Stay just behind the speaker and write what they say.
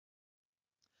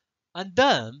And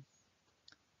then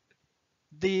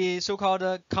the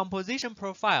so-called composition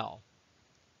profile.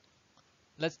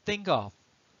 Let's think of,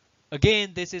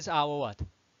 again, this is our what?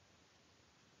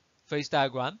 Phase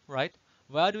diagram, right?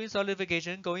 While doing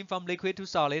solidification, going from liquid to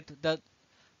solid,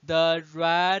 the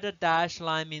red dashed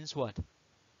line means what?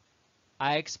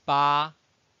 X bar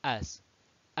S.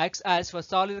 XS for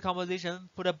solid composition,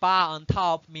 put a bar on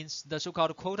top means the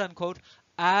so-called quote-unquote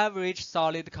average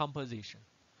solid composition.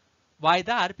 Why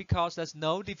that? Because there's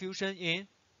no diffusion in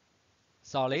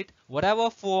solid. Whatever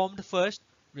formed first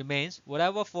remains.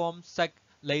 Whatever formed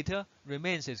later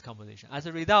remains its composition. As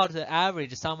a result, the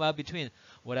average is somewhere between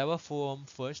whatever formed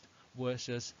first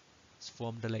versus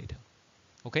formed later.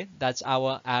 Okay, that's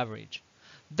our average.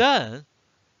 Then,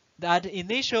 at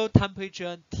initial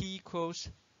temperature T equals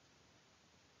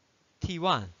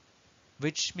T1,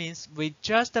 which means we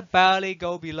just barely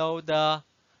go below the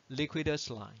liquidus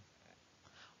line.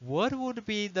 What would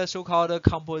be the so-called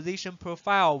composition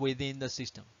profile within the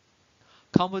system?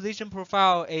 Composition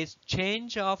profile is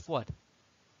change of what?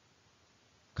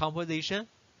 Composition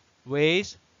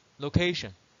with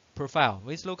location. Profile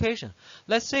with location.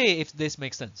 Let's see if this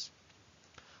makes sense.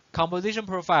 Composition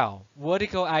profile,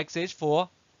 vertical axis for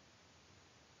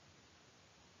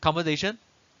composition,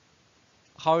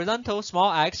 horizontal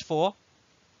small x for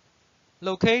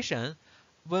location.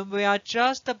 When we are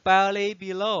just barely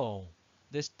below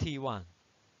this T1,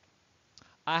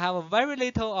 I have a very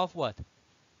little of what?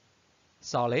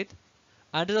 Solid.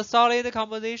 And the solid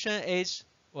composition is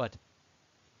what?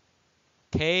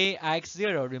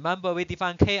 Kx0. Remember, we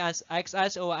define K as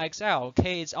Xs over Xl.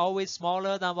 K is always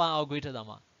smaller than 1 or greater than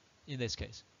 1 in this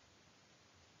case.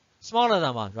 Smaller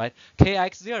than 1, right?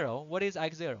 Kx0, what is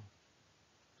x0?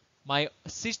 My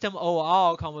system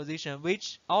overall composition,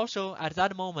 which also at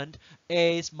that moment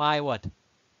is my what?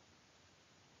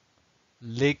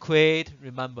 Liquid.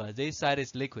 Remember, this side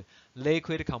is liquid.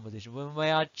 Liquid composition. When we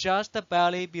are just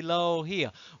barely below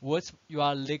here, what's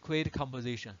your liquid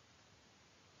composition?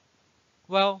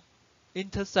 Well,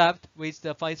 intercept with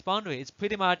the phase boundary is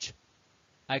pretty much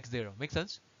x0. Make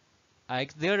sense?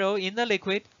 X0 in the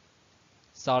liquid,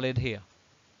 solid here.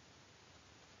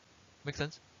 Make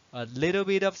sense? A little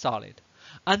bit of solid.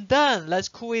 And then let's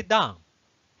cool it down.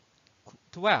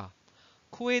 To where?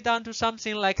 Cool it down to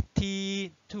something like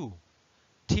T2.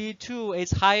 T2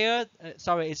 is higher,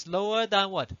 it's lower than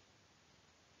what?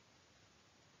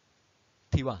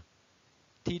 T1.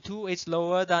 T2 is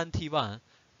lower than T1,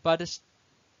 but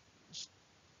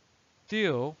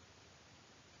still,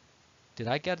 did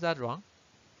I get that wrong?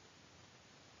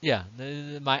 Yeah,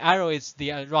 my arrow is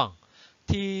wrong.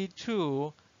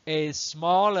 T2 is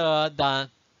smaller than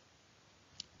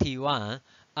T1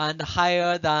 and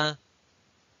higher than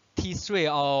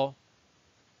T3 or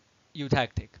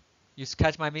eutectic. You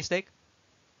catch my mistake?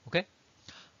 Okay.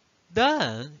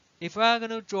 Then, if we're going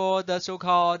to draw the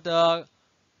so-called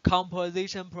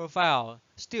composition profile,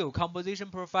 still composition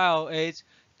profile is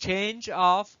change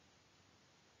of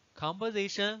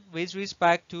composition with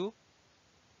respect to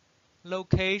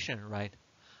location, right?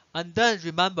 And then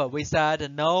remember, we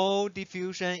said no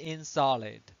diffusion in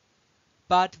solid.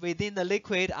 But within the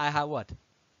liquid, I have what?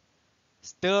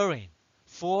 Stirring.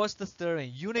 Forced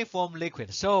stirring. Uniform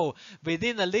liquid. So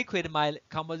within the liquid, my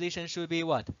composition should be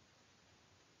what?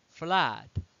 Flat.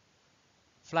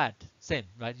 Flat. Same,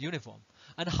 right? Uniform.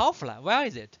 And how flat? Where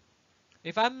is it?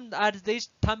 If I'm at this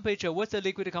temperature, what's the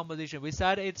liquid composition? We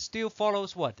said it still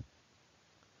follows what?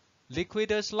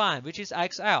 Liquidus line, which is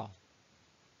XL.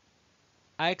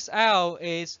 XL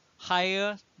is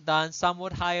higher than,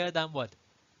 somewhat higher than what?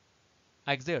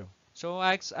 X0. So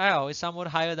XL is somewhat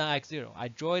higher than X0. I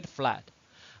draw it flat.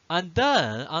 And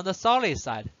then on the solid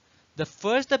side, the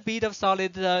first bit of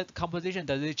solid composition,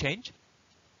 does it change?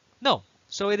 No.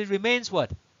 So it remains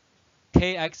what?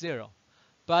 Kx0.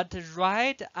 But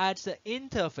right at the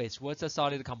interface, what's the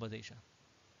solid composition?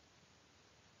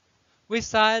 We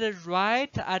said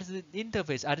right at the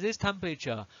interface, at this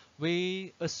temperature,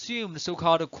 we assumed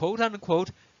so-called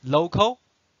quote-unquote local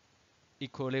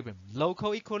equilibrium.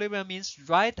 Local equilibrium means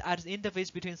right at the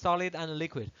interface between solid and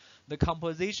liquid. The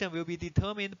composition will be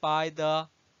determined by the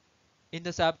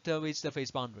intercept with the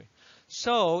phase boundary.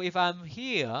 So if I'm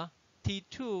here,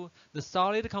 T2, the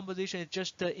solid composition is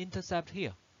just the intercept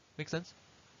here. Make sense?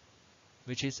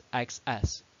 Which is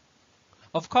XS.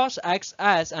 Of course,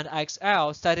 XS and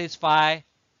XL satisfy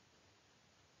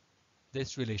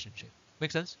this relationship.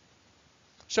 Make sense?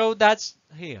 So that's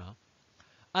here.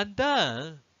 And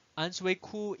then, as we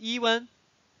cool even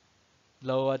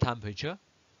lower temperature,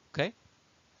 okay?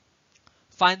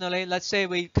 Finally, let's say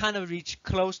we reach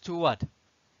close to what?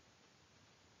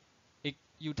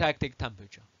 Eutectic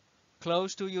temperature.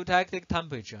 close to eutectic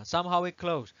temperature. Somehow it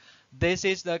close. This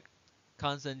is the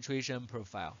concentration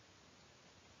profile.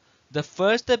 The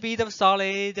first bit of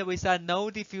solid, we said no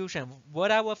diffusion.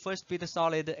 Whatever first bit of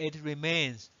solid, it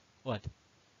remains what?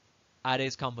 At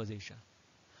its composition.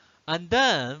 And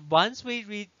then once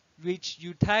we reach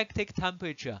eutectic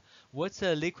temperature, what's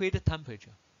the liquid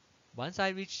temperature? Once I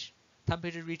reach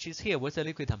temperature reaches here, what's the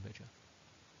liquid temperature?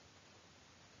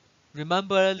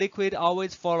 Remember, liquid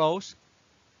always follows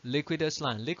liquid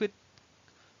line. Liquid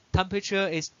temperature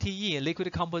is TE.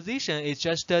 Liquid composition is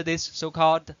just this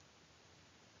so-called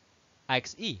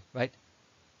XE, right?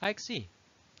 XE.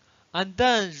 And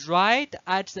then right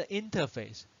at the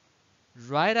interface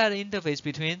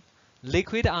between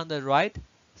liquid on the right,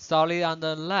 solid on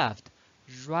the left,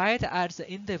 right at the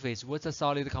interface, what's the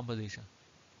solid composition?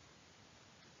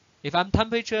 If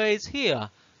temperature is here,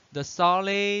 the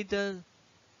solid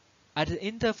at the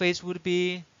interface would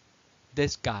be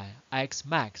this guy, X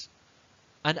max.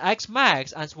 And X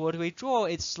max, as what we draw,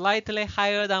 is slightly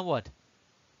higher than what?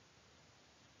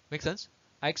 Make sense?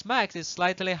 X max is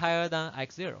slightly higher than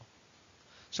X0.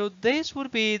 So this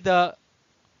would be the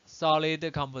solid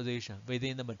composition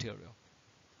within the material.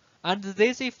 And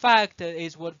this effect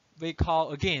is what we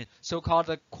call, again, so-called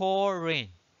the core ring.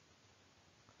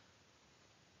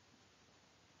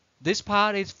 This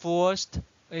part is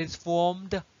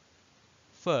formed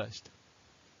first.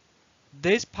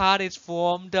 This part is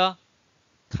formed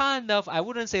kind of, I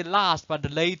wouldn't say last, but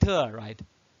later, right?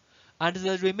 And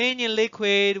the remaining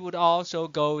liquid would also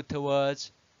go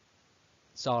towards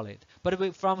solid.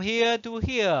 But from here to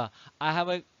here, I have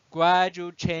a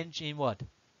gradual change in what?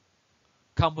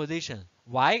 Composition.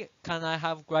 Why can I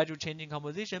have gradual change in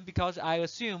composition? Because I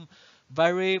assume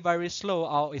very, very slow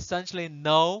or essentially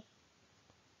no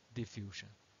diffusion.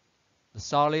 The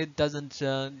solid doesn't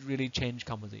really change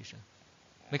composition.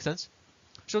 Make sense?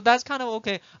 So that's kind of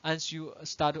okay as you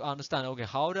start to understand, okay,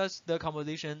 how does the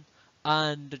composition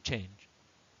and change?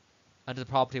 And the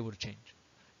property would change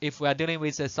if we are dealing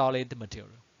with a solid material,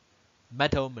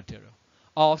 metal material,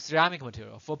 or ceramic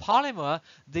material. For polymer,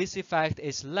 this effect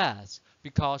is less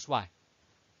because why?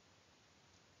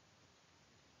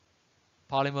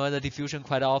 Polymer, the diffusion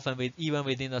quite often, even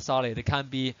within the solid, it can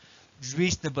be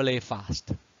reasonably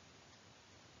fast.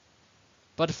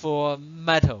 But for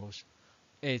metals,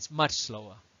 it's much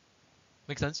slower.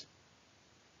 Make sense?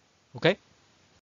 Okay?